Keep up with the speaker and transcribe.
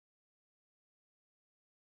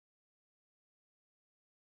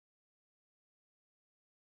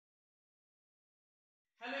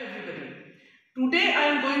Hello everybody. Today I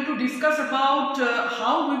am going to discuss about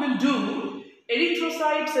how we will do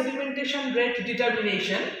erythrocyte sedimentation rate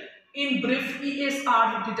determination, in brief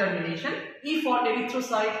ESR determination, E for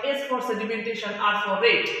erythrocyte, S for sedimentation, R for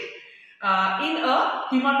rate, in a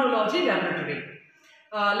hematology laboratory.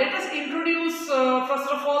 Let us introduce first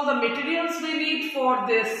of all the materials we need for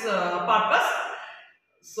this purpose.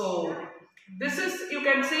 So this is, you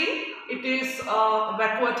can see, it is a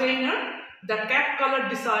vacuatainer. The cap color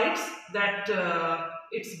decides that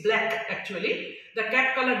it's black actually. The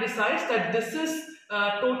cap color decides that this is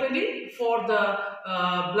totally for the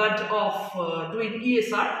blood of doing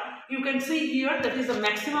ESR. You can see here that is the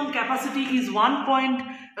maximum capacity is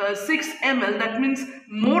 1.6 ml. That means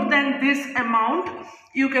more than this amount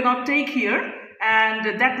you cannot take here,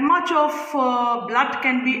 and that much of blood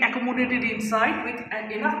can be accommodated inside with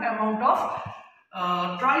an enough amount of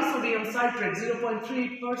trisodium citrate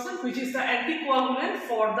 0.38%, which is the anticoagulant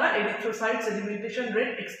for the erythrocyte sedimentation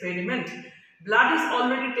rate experiment. Blood is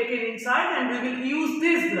already taken inside and we will use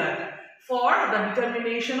this blood for the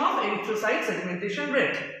determination of erythrocyte sedimentation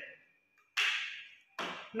rate.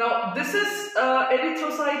 Now this is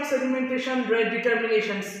erythrocyte sedimentation rate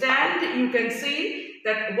determination stand. You can see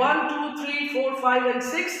that 1, 2, 3, 4, 5 and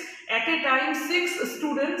 6 at a time 6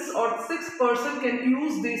 students or 6 person can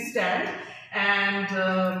use this stand, and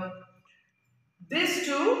these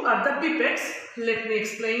two are the pipettes. Let me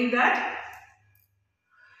explain that.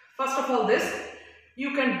 First of all, this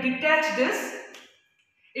you can detach this.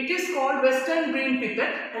 It is called western green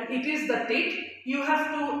pipette and it is the tit. You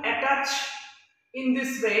have to attach in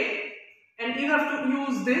this way and you have to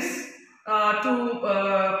use this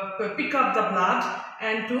to pick up the blood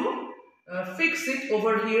and to fix it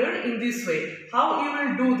over here in this way. How you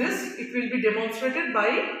will do this, it will be demonstrated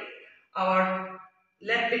by our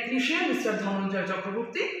lab technician Mr. Dhananjay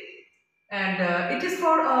Chakraborty, and it is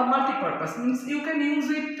for multi-purpose, means you can use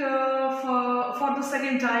it for the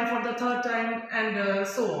second time, for the third time, and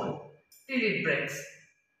so on till it breaks.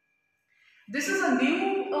 This is a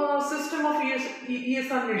new system of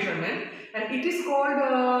ESR measurement, and it is called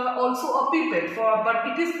also a pipette, but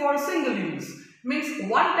it is for single use. Means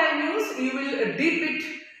one time use, you will dip it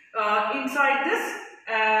inside this,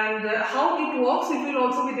 and how it works, it will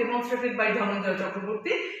also be demonstrated by Dhananjay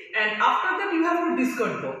Chakraborty, and after that you have to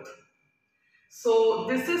discard both. So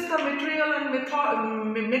this is the material and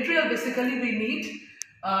material basically we need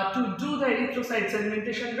to do the erythrocyte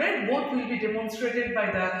sedimentation rate. Both will be demonstrated by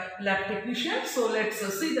the lab technician. So let's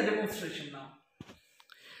see the demonstration now.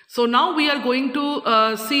 So now we are going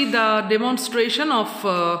to see the demonstration of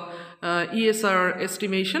ESR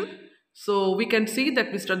estimation. So we can see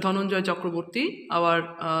that Mr. Dhananjay Chakraborty,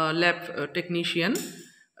 our lab technician,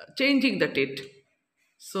 changing the tit.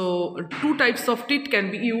 So two types of tit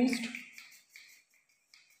can be used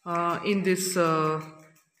in this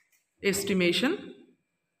estimation.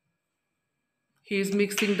 He is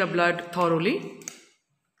mixing the blood thoroughly.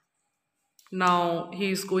 Now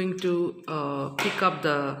he is going to pick up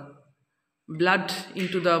the blood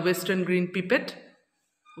into the western green pipette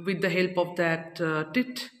with the help of that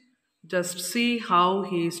tit. Just see how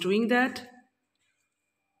he is doing that.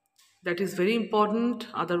 That is very important,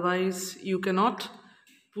 otherwise you cannot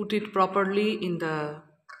put it properly in the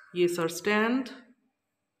ESR stand.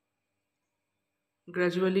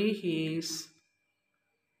 Gradually he is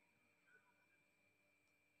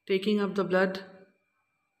taking up the blood,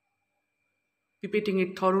 pipetting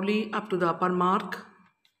it thoroughly up to the upper mark,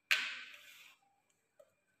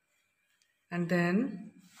 and then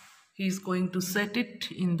he is going to set it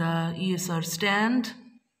in the ESR stand.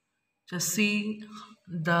 Just see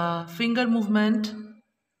the finger movement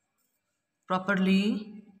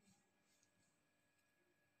properly.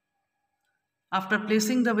 After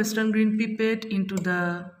placing the western green pipette into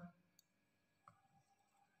the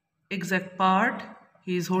exact part,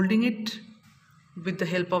 he is holding it with the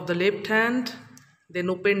help of the left hand, then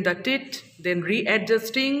open the tit, then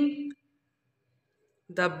readjusting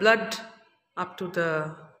the blood up to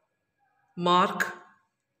the mark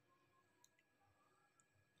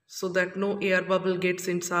so that no air bubble gets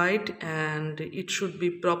inside, and it should be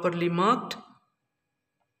properly marked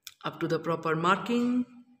up to the proper marking.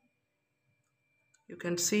 You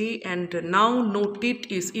can see, and now no tit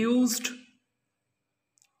is used.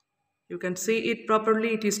 You can see it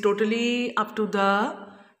properly, it is totally up to the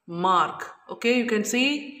mark. Okay, you can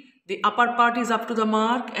see the upper part is up to the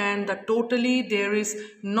mark, and totally there is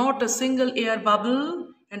not a single air bubble,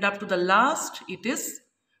 and up to the last it is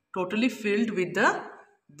totally filled with the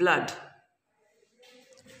blood.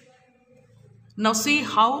 Now see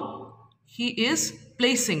how he is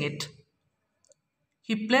placing it.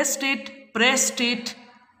 He placed it, pressed it,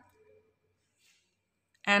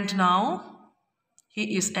 and now he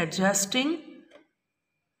is adjusting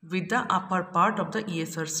with the upper part of the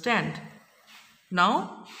ESR stand.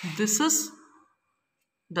 Now this is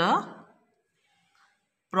the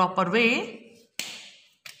proper way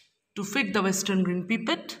to fit the western green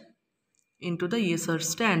pipette into the ESR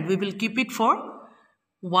stand. We will keep it for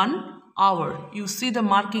 1 hour. You see the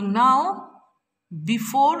marking now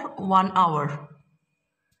before 1 hour.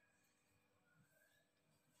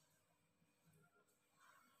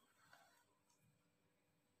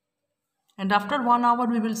 And after 1 hour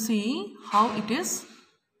we will see how it is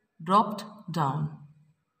dropped down.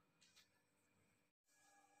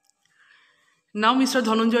 Now Mr.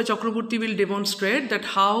 Dhananjay Chakraborty will demonstrate that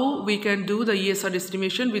how we can do the ESR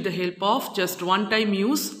estimation with the help of just one-time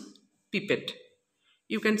use pipette.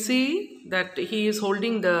 You can see that he is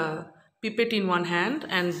holding the pipette in one hand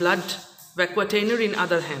and blood vacuitainer in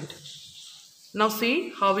other hand. Now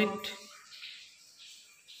see how it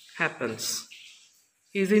happens.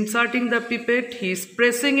 He is inserting the pipette, he is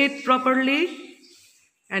pressing it properly,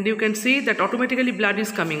 and you can see that automatically blood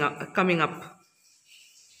is coming up.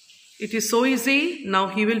 It is so easy. Now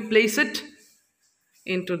he will place it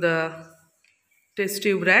into the test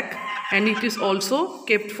tube rack, and it is also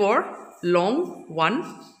kept for long 1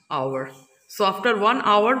 hour. So after 1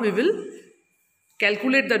 hour we will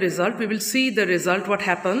calculate the result, we will see the result, what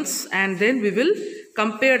happens, and then we will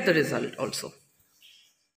compare the result also.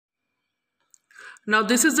 Now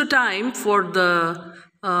this is the time for the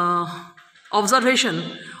observation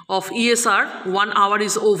of ESR. 1 hour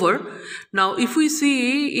is over. Now if we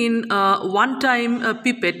see in one-time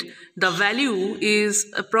pipette, the value is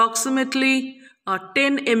approximately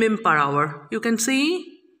 10 mm per hour. You can see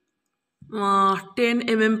 10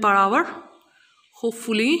 mm per hour.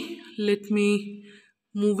 Hopefully, let me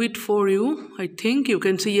move it for you. I think you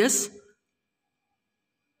can see, yes.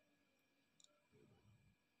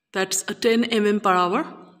 That's a 10 mm per hour.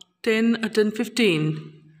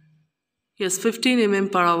 15. Yes, 15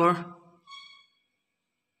 mm per hour.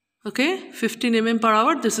 Okay, 15 mm per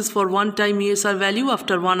hour. This is for one-time ESR value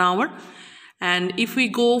after 1 hour. And if we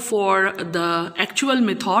go for the actual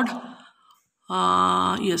method,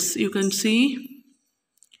 yes, you can see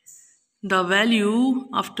the value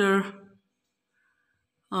after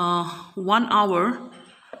 1 hour.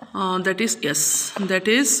 That is, yes, that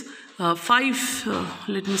is 5.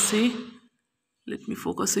 Let me see. Let me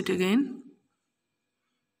focus it again.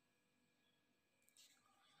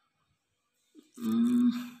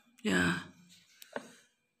 Yeah.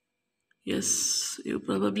 Yes, you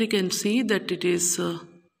probably can see that it is,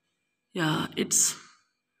 yeah, it's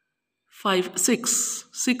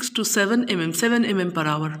 6 to 7 mm, 7 mm per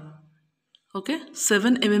hour. Okay,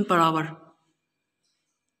 7 mm per hour.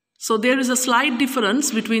 So there is a slight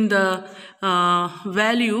difference between the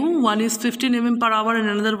value. One is 15 mm per hour and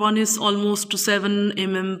another one is almost 7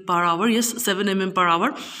 mm per hour. Yes, 7 mm per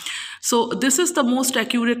hour. So this is the most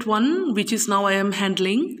accurate one, which is now I am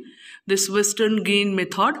handling, this western green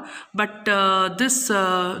method. But this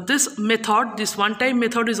method, this one-time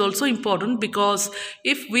method is also important, because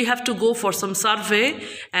if we have to go for some survey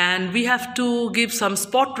and we have to give some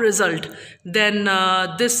spot result, then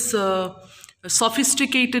this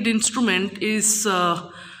sophisticated instrument is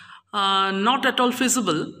not at all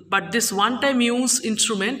feasible. But this one-time use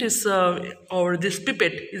instrument is or this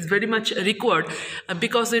pipette is very much required,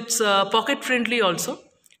 because it's pocket friendly also,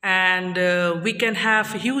 and we can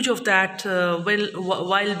have huge of that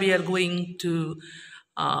while we are going to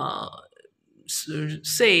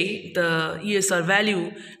say the ESR value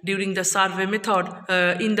during the survey method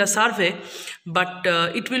in the survey. But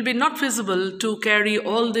it will be not feasible to carry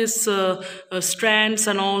all this strands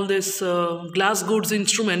and all this glass goods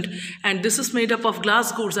instrument, and this is made up of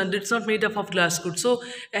glass goods and it's not made up of glass goods. So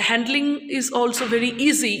handling is also very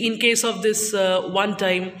easy in case of this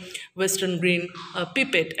one-time western green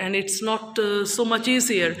pipette, and it's not so much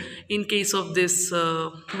easier in case of this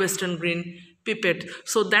western green pipette.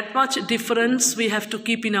 So that much difference we have to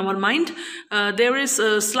keep in our mind. There is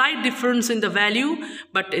a slight difference in the value,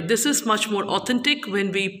 but this is much more authentic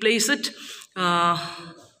when we place it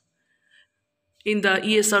in the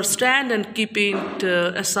ESR stand and keep it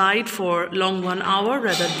aside for long 1 hour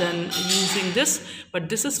rather than using this. But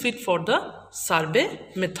this is fit for the survey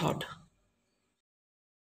method.